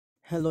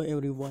Hello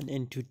everyone,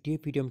 and today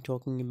video I'm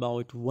talking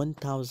about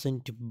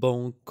 1000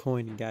 bonk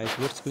coin. Guys,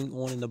 what's going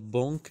on in the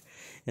bonk?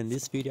 In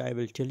this video I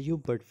will tell you,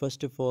 but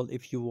first of all,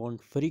 if you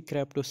want free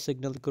crypto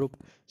signal group,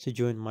 so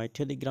join my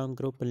telegram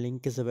group.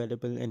 Link is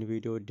available in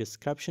video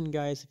description.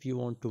 Guys, if you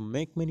want to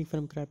make money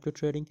from crypto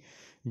trading,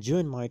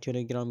 join my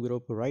telegram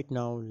group right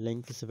now.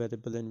 Link is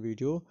available in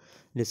video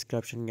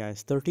description.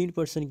 Guys,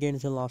 13%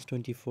 gains in last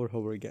 24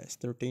 hours. Guys,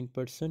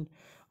 13%.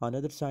 On the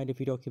other side, if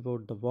you talk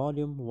about the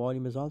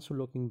volume is also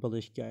looking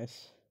bullish.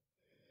 Guys,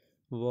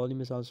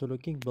 volume is also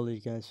looking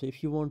bullish. Guys, so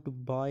if you want to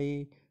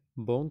buy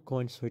bonk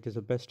coin, so it is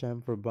the best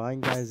time for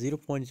buying. Guys,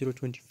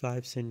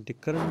 0.025 cent the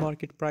current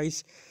market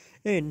price,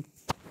 and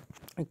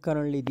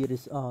currently there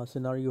is a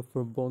scenario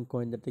for bonk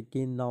coin that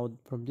again now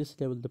from this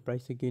level the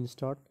price again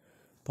start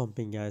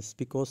pumping. Guys,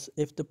 because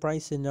if the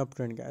price is in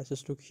uptrend, guys,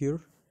 just look here,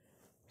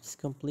 it's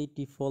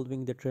completely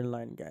following the trend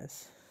line.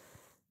 Guys,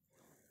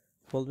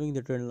 following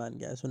the trend line.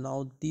 Guys, so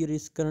now there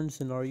is current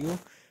scenario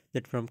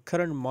that from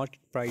current market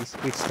price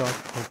it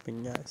starts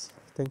pumping. Guys,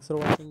 thanks for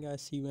watching.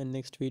 Guys, see you in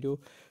next video.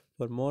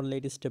 For more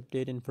latest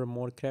update and for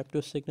more crypto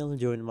signal,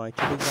 join my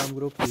telegram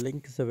group.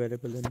 Link is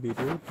available in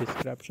video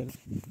description.